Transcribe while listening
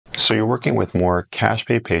So you're working with more cash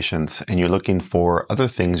pay patients and you're looking for other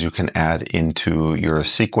things you can add into your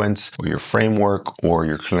sequence or your framework or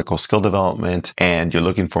your clinical skill development, and you're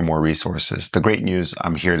looking for more resources. The great news,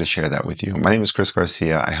 I'm here to share that with you. My name is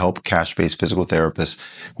Garcia. I help cash-based physical therapists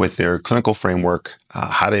with their clinical framework,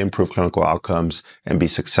 how to improve clinical outcomes and be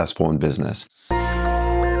successful in business.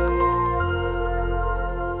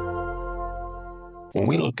 When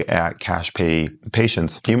we look at cash pay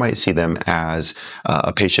patients, you might see them as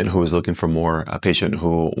a patient who is looking for more, a patient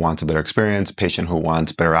who wants a better experience, a patient who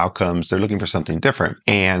wants better outcomes. They're looking for something different.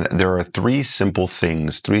 And there are three simple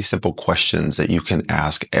questions that you can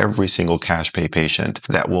ask every single cash pay patient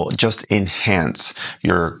that will just enhance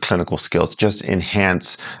your clinical skills, just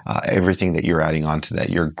enhance everything that you're adding onto that,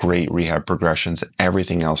 your great rehab progressions,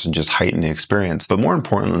 everything else, and just heighten the experience. But more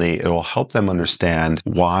importantly, it will help them understand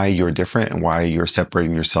why you're different and why you're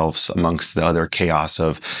separating yourselves amongst the other chaos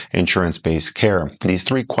of insurance-based care. These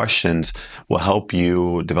three questions will help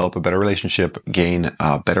you develop a better relationship, gain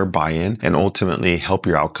better buy-in, and ultimately help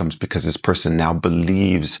your outcomes because this person now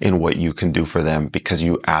believes in what you can do for them because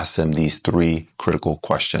you ask them these three critical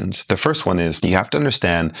questions. The first one is you have to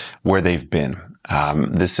understand where they've been.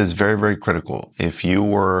 This is very, very critical. If you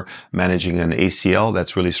were managing an ACL,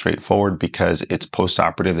 that's really straightforward because it's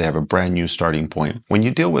post-operative. They have a brand new starting point. When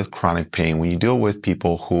you deal with chronic pain, when you deal with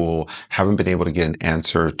people who haven't been able to get an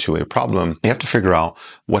answer to a problem, you have to figure out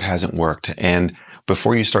what hasn't worked. And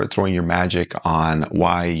before you start throwing your magic on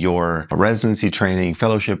why your residency training,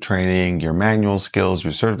 fellowship training, your manual skills,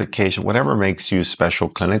 your certification, whatever makes you special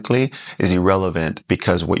clinically is irrelevant,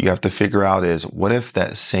 because what you have to figure out is what if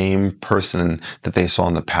that same person that they saw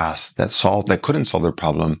in the past that couldn't solve their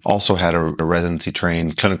problem also had a residency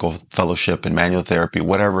trained clinical fellowship in manual therapy,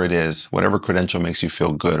 whatever it is, whatever credential makes you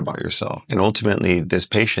feel good about yourself. And ultimately, this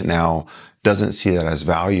patient now doesn't see that as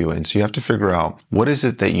value. And so you have to figure out what is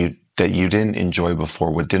it that you didn't enjoy before,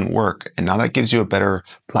 what didn't work. And now that gives you a better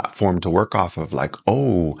platform to work off of, like,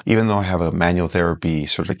 oh, even though I have a manual therapy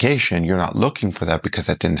certification, you're not looking for that because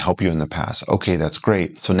that didn't help you in the past. Okay, that's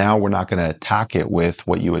great. So now we're not going to attack it with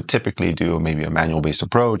what you would typically do, maybe a manual-based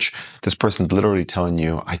approach. This person's literally telling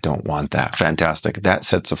you, I don't want that. Fantastic. That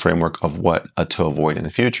sets a framework of what to avoid in the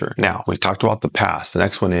future. Now, we talked about the past. The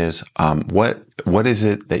next one is what is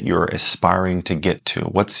it that you're aspiring to get to?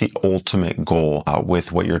 What's the ultimate goal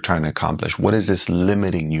with what you're trying to accomplish? What is this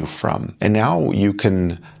limiting you from? And now you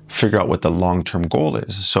can figure out what the long-term goal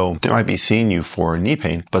is. So they might be seeing you for knee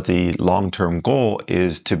pain, but the long-term goal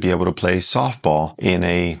is to be able to play softball in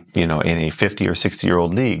a 50 or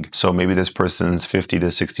 60-year-old league. So maybe this person's 50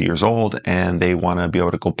 to 60 years old and they want to be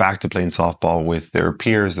able to go back to playing softball with their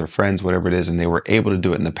peers, their friends, whatever it is, and they were able to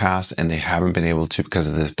do it in the past and they haven't been able to because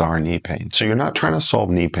of this darn knee pain. So you're not trying to solve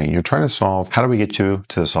knee pain. You're trying to solve, how do we get you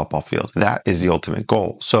to the softball field? That is the ultimate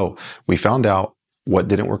goal. So we found out what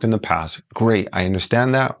didn't work in the past. Great. I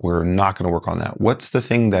understand that. We're not going to work on that. What's the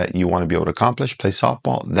thing that you want to be able to accomplish? Play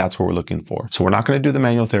softball. That's what we're looking for. So we're not going to do the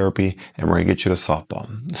manual therapy and we're going to get you to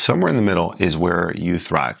softball. Somewhere in the middle is where you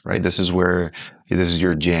thrive, right? This is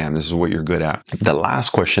your jam. This is what you're good at. The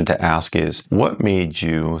last question to ask is, what made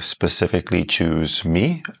you specifically choose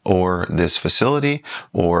me or this facility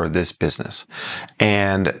or this business?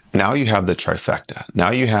 And now you have the trifecta.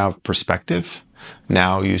 Now you have perspective.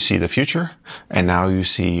 Now you see the future, and now you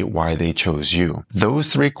see why they chose you. Those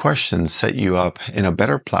three questions set you up in a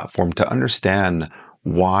better platform to understand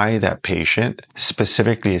why that patient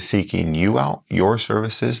specifically is seeking you out, your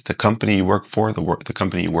services, the company you work for, the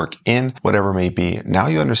company you work in, whatever it may be. Now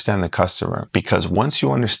you understand the customer, because once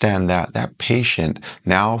you understand that patient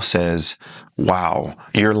now says, wow,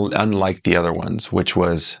 you're unlike the other ones, which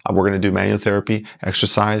was, we're going to do manual therapy,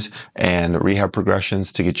 exercise, and rehab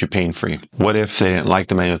progressions to get you pain-free. What if they didn't like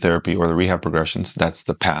the manual therapy or the rehab progressions? That's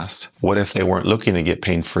the past. What if they weren't looking to get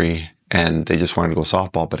pain-free and they just wanted to go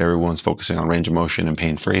softball, but everyone's focusing on range of motion and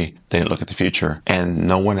pain-free? They didn't look at the future. And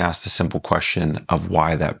no one asked the simple question of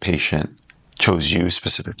why that patient chose you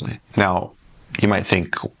specifically. Now, you might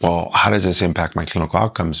think, well, how does this impact my clinical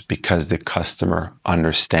outcomes? Because the customer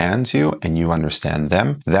understands you and you understand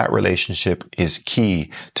them. That relationship is key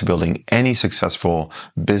to building any successful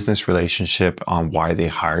business relationship on why they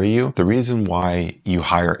hire you. The reason why you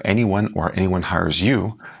hire anyone or anyone hires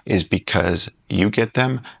you is because you get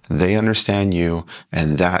them, they understand you,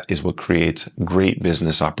 and that is what creates great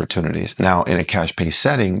business opportunities. Now, in a cash pay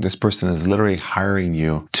setting, this person is literally hiring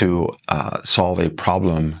you to solve a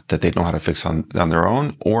problem that they don't know how to fix on their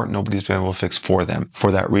own, or nobody's been able to fix for them. For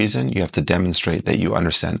that reason, you have to demonstrate that you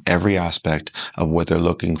understand every aspect of what they're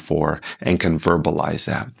looking for and can verbalize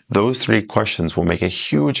that. Those three questions will make a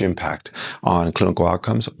huge impact on clinical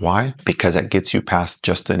outcomes. Why? Because that gets you past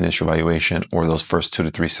just the initial evaluation or those first 2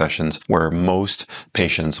 to 3 sessions where most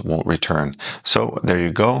patients won't return. So there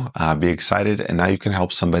you go. Be excited. And now you can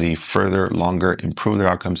help somebody further, longer, improve their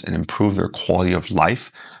outcomes and improve their quality of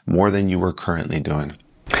life more than you were currently doing.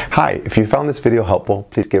 Hi, if you found this video helpful,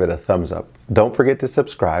 please give it a thumbs up. Don't forget to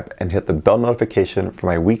subscribe and hit the bell notification for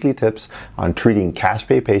my weekly tips on treating cash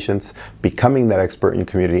pay patients, becoming that expert in your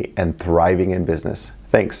community, and thriving in business.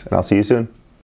 Thanks, and I'll see you soon.